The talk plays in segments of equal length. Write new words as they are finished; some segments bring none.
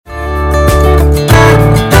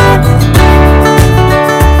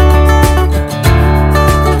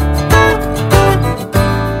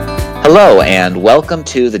Hello, and welcome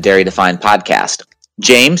to the Dairy Defined podcast.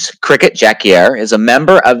 James Cricket Jacquier is a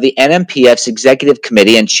member of the NMPF's Executive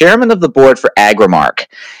Committee and Chairman of the Board for Agrimark.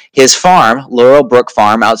 His farm, Laurel Brook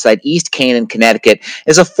Farm, outside East Canaan, Connecticut,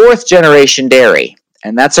 is a fourth-generation dairy,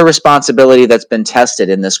 and that's a responsibility that's been tested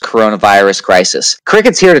in this coronavirus crisis.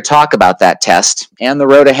 Cricket's here to talk about that test and the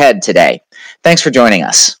road ahead today. Thanks for joining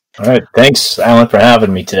us. All right. Thanks, Alan, for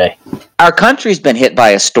having me today. Our country's been hit by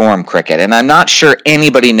a storm, Cricket, and I'm not sure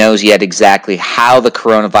anybody knows yet exactly how the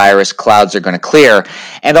coronavirus clouds are going to clear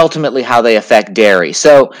and ultimately how they affect dairy.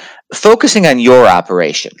 So, focusing on your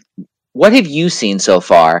operation, what have you seen so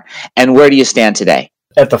far, and where do you stand today?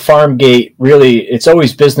 At the farm gate, really, it's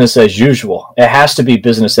always business as usual. It has to be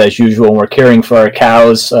business as usual when we're caring for our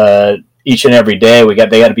cows each and every day. They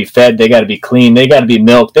got to be fed, they got to be clean, they got to be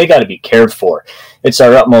milked, they got to be cared for. It's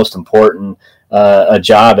our utmost important a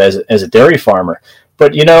job as a dairy farmer.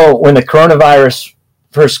 But when the coronavirus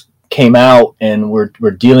first came out and we're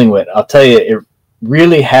dealing with it, I'll tell you, it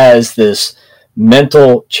really has this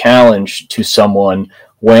mental challenge to someone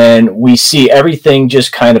when we see everything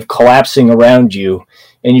just kind of collapsing around you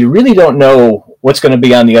and you really don't know what's going to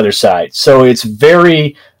be on the other side. So it's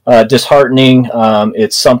very disheartening.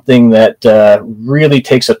 It's something that really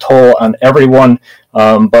takes a toll on everyone.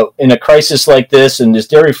 But in a crisis like this, and as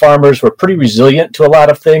dairy farmers, we're pretty resilient to a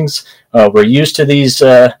lot of things. We're used to these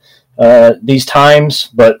times,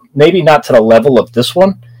 but maybe not to the level of this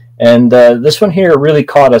one. And this one here really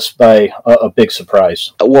caught us by a big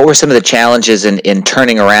surprise. What were some of the challenges in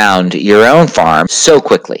turning around your own farm so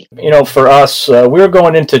quickly? For us, we were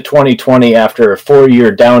going into 2020 after a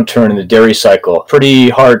 4-year downturn in the dairy cycle. Pretty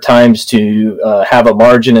hard times to have a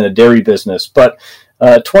margin in the dairy business. But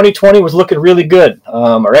 2020 was looking really good.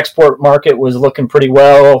 Our export market was looking pretty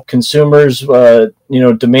well. Consumers,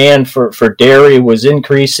 demand for dairy was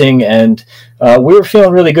increasing, and we were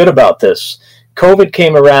feeling really good about this. COVID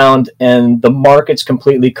came around and the markets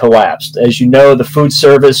completely collapsed. As you know, the food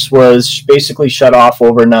service was basically shut off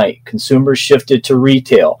overnight. Consumers shifted to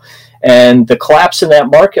retail. And the collapse in that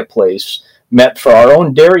marketplace meant for our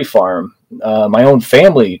own dairy farm, my own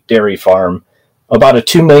family dairy farm, about a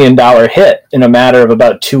 $2 million hit in a matter of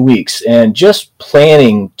about 2 weeks. And just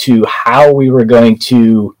planning to how are we going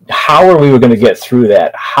to get through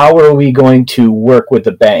that? How are we going to work with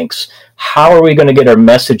the banks? How are we going to get our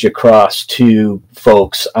message across to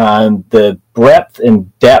folks on the breadth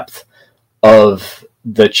and depth of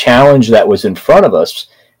the challenge that was in front of us?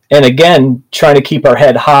 And again, trying to keep our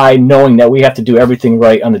head high, knowing that we have to do everything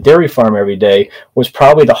right on the dairy farm every day was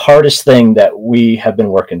probably the hardest thing that we have been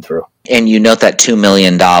working through. And you note that $2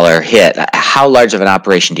 million hit. How large of an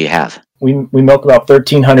operation do you have? We milk about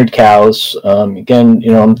 1,300 cows. Again,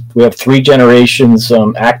 we have 3 generations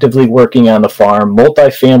actively working on the farm,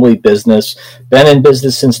 multi-family business, been in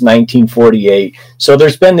business since 1948. So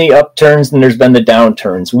there's been the upturns and there's been the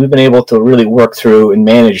downturns. We've been able to really work through and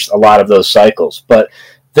manage a lot of those cycles. But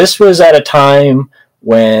this was at a time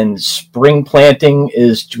when spring planting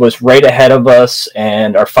was right ahead of us,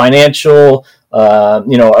 and our financial,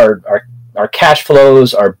 our cash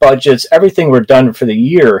flows, our budgets, everything were done for the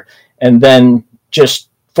year. And then just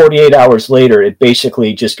 48 hours later, it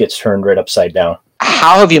basically just gets turned right upside down.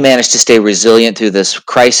 How have you managed to stay resilient through this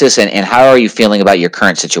crisis, and how are you feeling about your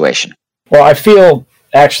current situation? Well, I feel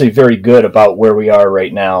actually very good about where we are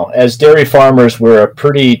right now. As dairy farmers, we're a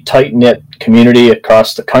pretty tight-knit community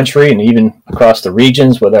across the country and even across the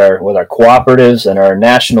regions with our cooperatives and our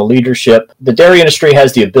national leadership. The dairy industry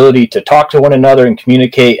has the ability to talk to one another and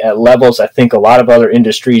communicate at levels I think a lot of other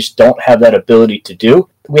industries don't have that ability to do.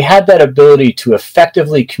 We had that ability to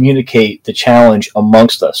effectively communicate the challenge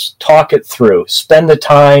amongst us, talk it through, spend the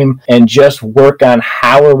time, and just work on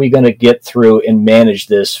how are we going to get through and manage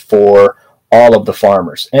this for all of the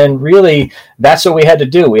farmers. And really, that's what we had to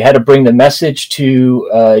do. We had to bring the message to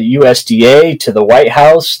USDA, to the White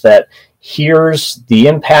House, that here's the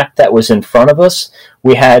impact that was in front of us.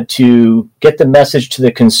 We had to get the message to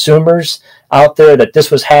the consumers out there that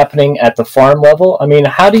this was happening at the farm level. I mean,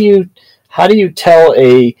 how do you tell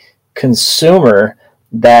a consumer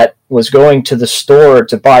that was going to the store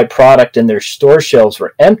to buy product and their store shelves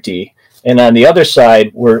were empty, and on the other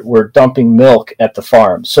side we're dumping milk at the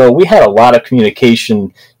farm? So we had a lot of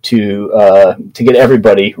communication to get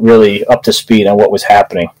everybody really up to speed on what was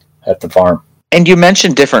happening at the farm. And you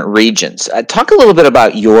mentioned different regions. Talk a little bit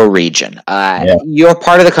about your region. Your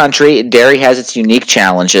part of the country, dairy has its unique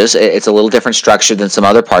challenges. It's a little different structure than some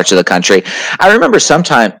other parts of the country. I remember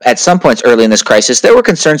at some points early in this crisis, there were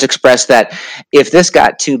concerns expressed that if this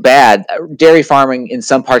got too bad, dairy farming in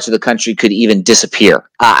some parts of the country could even disappear.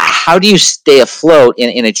 How do you stay afloat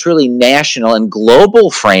in a truly national and global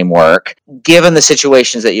framework, given the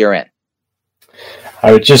situations that you're in?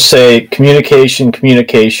 I would just say communication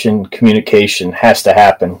has to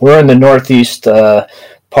happen. We're in the Northeast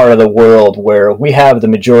part of the world where we have the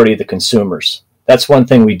majority of the consumers. That's one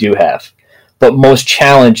thing we do have. But most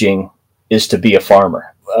challenging is to be a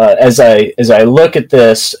farmer. As I look at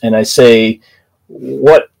this and I say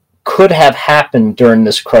what could have happened during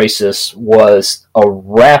this crisis was a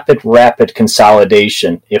rapid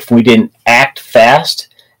consolidation if we didn't act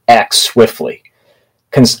fast, act swiftly.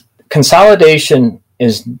 Consolidation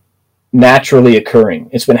is naturally occurring.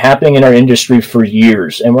 It's been happening in our industry for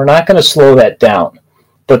years, and we're not going to slow that down.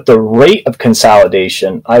 But the rate of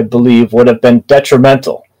consolidation, I believe, would have been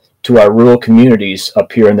detrimental to our rural communities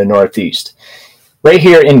up here in the Northeast. Right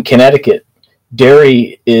here in Connecticut,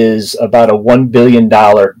 dairy is about a $1 billion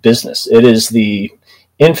business. It is the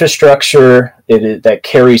infrastructure that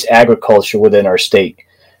carries agriculture within our state.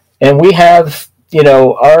 And we have,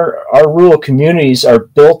 our rural communities are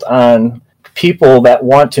built on people that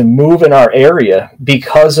want to move in our area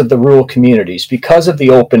because of the rural communities, because of the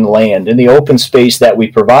open land and the open space that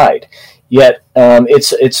we provide. Yet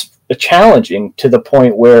it's challenging to the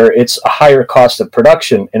point where it's a higher cost of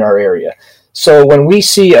production in our area. So when we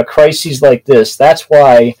see a crisis like this, that's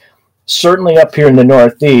why certainly up here in the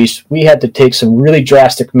Northeast, we had to take some really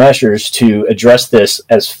drastic measures to address this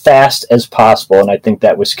as fast as possible, and I think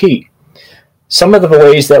that was key. Some of the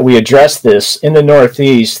ways that we address this in the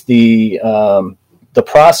Northeast, the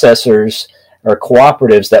processors are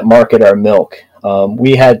cooperatives that market our milk.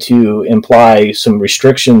 We had to imply some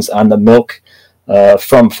restrictions on the milk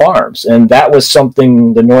from farms, and that was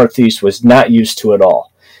something the Northeast was not used to at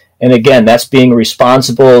all. And again, that's being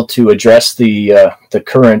responsible to address the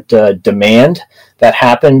current demand that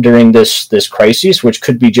happened during this crisis, which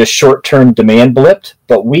could be just short-term demand blipped,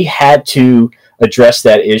 but we had to address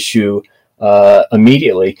that issue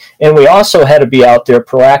immediately. And we also had to be out there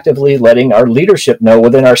proactively letting our leadership know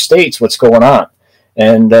within our states what's going on.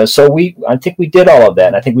 And so I think we did all of that,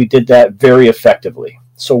 and I think we did that very effectively.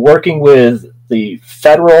 So working with the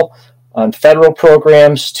federal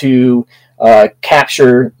programs to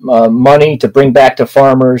capture money to bring back to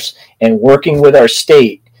farmers, and working with our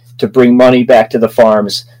state to bring money back to the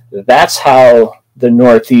farms, that's how the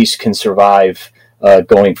Northeast can survive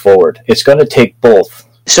going forward. It's going to take both.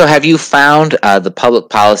 So have you found the public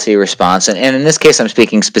policy response, and in this case I'm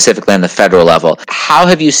speaking specifically on the federal level, how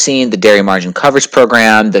have you seen the Dairy Margin Coverage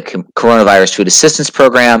Program, the Coronavirus Food Assistance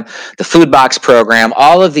Program, the Food Box Program,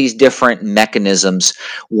 all of these different mechanisms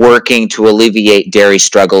working to alleviate dairy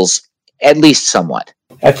struggles, at least somewhat?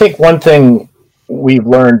 I think one thing we've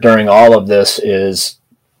learned during all of this is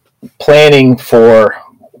planning for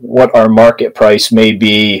what our market price may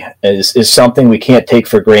be is something we can't take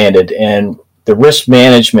for granted, and the risk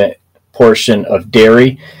management portion of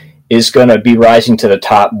dairy is going to be rising to the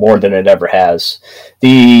top more than it ever has.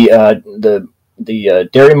 The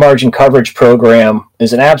Dairy Margin Coverage Program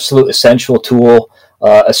is an absolute essential tool,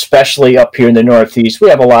 especially up here in the Northeast. We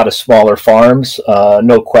have a lot of smaller farms,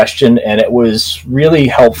 no question, and it was really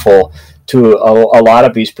helpful to a lot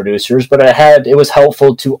of these producers, but it was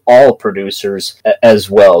helpful to all producers as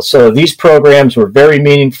well. So these programs were very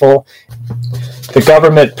meaningful. The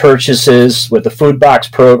government purchases with the Food Box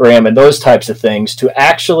Program and those types of things to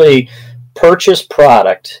actually purchase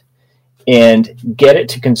product and get it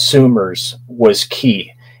to consumers was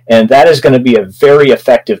key. And that is going to be a very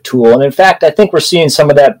effective tool. And in fact, I think we're seeing some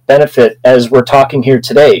of that benefit as we're talking here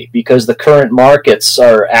today, because the current markets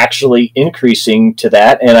are actually increasing to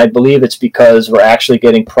that. And I believe it's because we're actually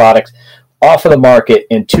getting product off of the market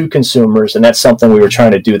and to consumers. And that's something we were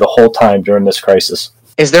trying to do the whole time during this crisis.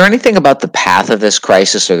 Is there anything about the path of this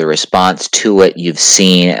crisis or the response to it you've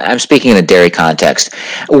seen? I'm speaking in a dairy context.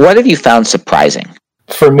 What have you found surprising?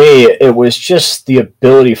 For me, it was just the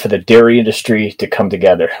ability for the dairy industry to come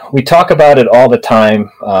together. We talk about it all the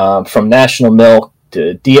time, from National Milk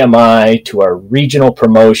to DMI to our regional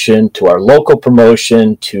promotion to our local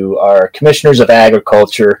promotion to our commissioners of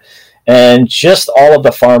agriculture and just all of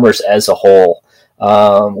the farmers as a whole.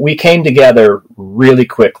 We came together really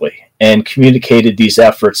quickly and communicated these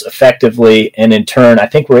efforts effectively, and in turn, I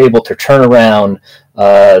think we're able to turn around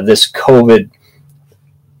this COVID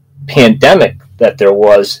pandemic that there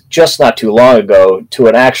was just not too long ago to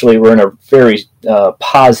an actually we're in a very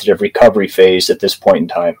positive recovery phase at this point in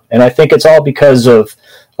time. And I think it's all because of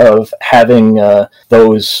having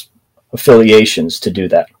those affiliations to do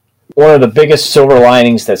that. One of the biggest silver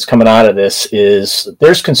linings that's coming out of this is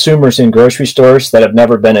there's consumers in grocery stores that have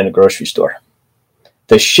never been in a grocery store.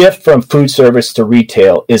 The shift from food service to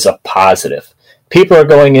retail is a positive. People are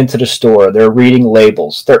going into the store, they're reading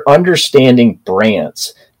labels, they're understanding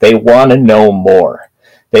brands. They want to know more.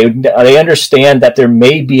 They understand that there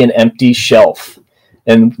may be an empty shelf,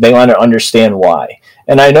 and they want to understand why.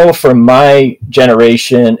 And I know from my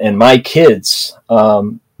generation and my kids,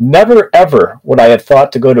 never ever would I have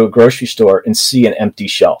thought to go to a grocery store and see an empty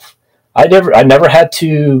shelf. I never had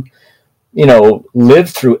to, live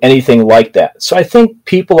through anything like that. So I think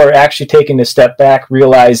people are actually taking a step back,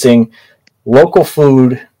 realizing local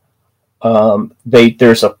food,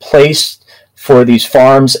 there's a place for these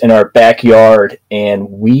farms in our backyard, and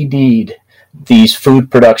we need these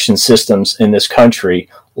food production systems in this country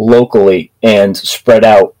locally and spread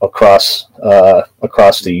out across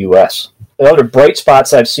the U.S. The other bright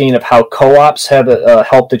spots I've seen of how co-ops have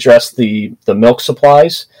helped address the milk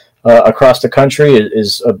supplies across the country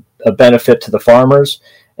is a benefit to the farmers.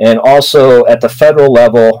 And also at the federal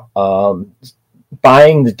level,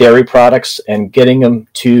 buying the dairy products and getting them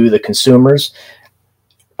to the consumers.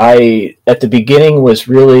 I, at the beginning,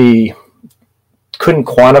 couldn't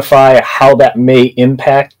quantify how that may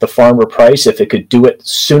impact the farmer price, if it could do it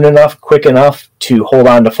soon enough, quick enough to hold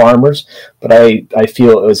on to farmers. But I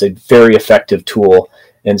feel it was a very effective tool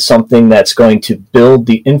and something that's going to build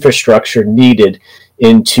the infrastructure needed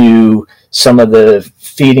into some of the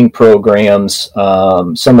feeding programs,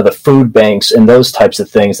 some of the food banks, and those types of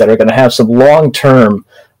things that are going to have some long-term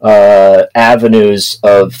avenues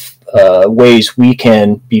of ways we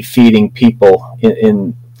can be feeding people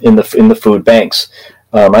in the food banks.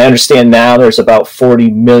 I understand now there's about 40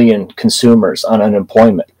 million consumers on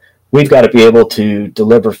unemployment. We've got to be able to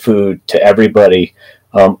deliver food to everybody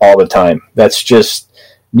all the time. That's just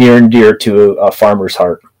near and dear to a farmer's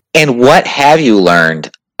heart. And what have you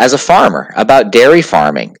learned as a farmer about dairy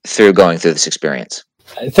farming through going through this experience?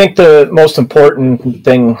 I think the most important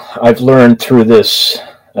thing I've learned through this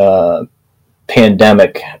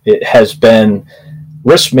pandemic, it has been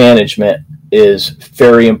risk management is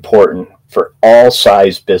very important for all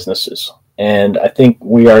size businesses. And I think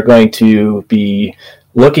we are going to be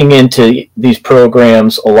looking into these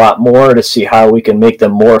programs a lot more to see how we can make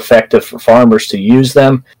them more effective for farmers to use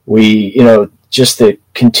them. Just the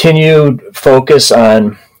continued focus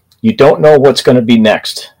on you don't know what's going to be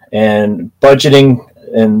next, and budgeting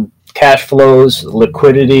and cash flows,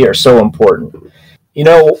 liquidity are so important.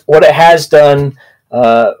 What it has done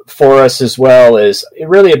for us as well is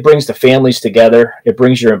it brings the families together. It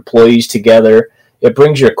brings your employees together. It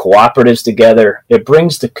brings your cooperatives together. It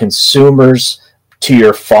brings the consumers to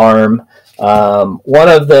your farm. One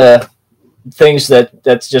of the things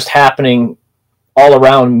that's just happening all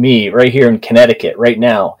around me right here in Connecticut right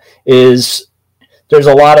now is there's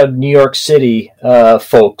a lot of New York City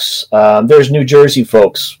folks. There's New Jersey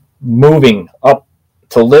folks moving up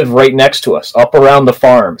to live right next to us, up around the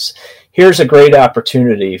farms. Here's a great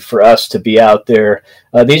opportunity for us to be out there.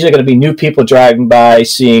 These are going to be new people driving by,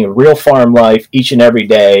 seeing real farm life each and every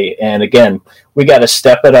day. And again, we got to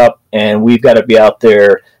step it up, and we've got to be out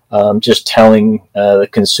there just telling the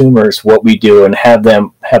consumers what we do and have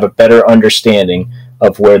them have a better understanding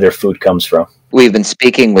of where their food comes from. We've been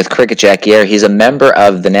speaking with Cricket Jacquier. He's a member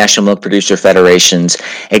of the National Milk Producer Federation's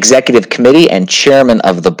Executive Committee and Chairman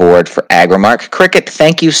of the Board for Agrimark. Cricket,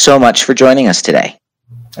 thank you so much for joining us today.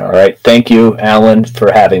 All right. Thank you, Alan,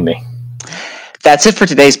 for having me. That's it for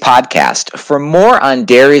today's podcast. For more on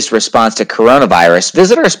dairy's response to coronavirus,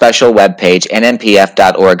 visit our special webpage,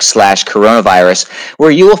 nnpf.org/coronavirus, where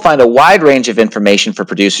you will find a wide range of information for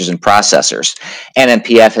producers and processors.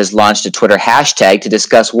 NMPF has launched a Twitter hashtag to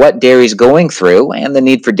discuss what dairy is going through and the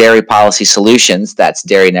need for dairy policy solutions. That's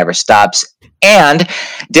Dairy Never Stops. And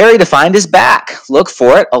Dairy Defined is back. Look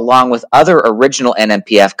for it along with other original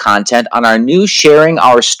NMPF content on our new Sharing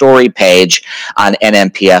Our Story page on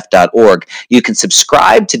nnpf.org. You can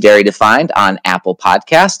subscribe to Dairy Defined on Apple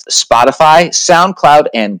Podcasts, Spotify, SoundCloud,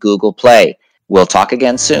 and Google Play. We'll talk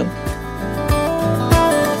again soon.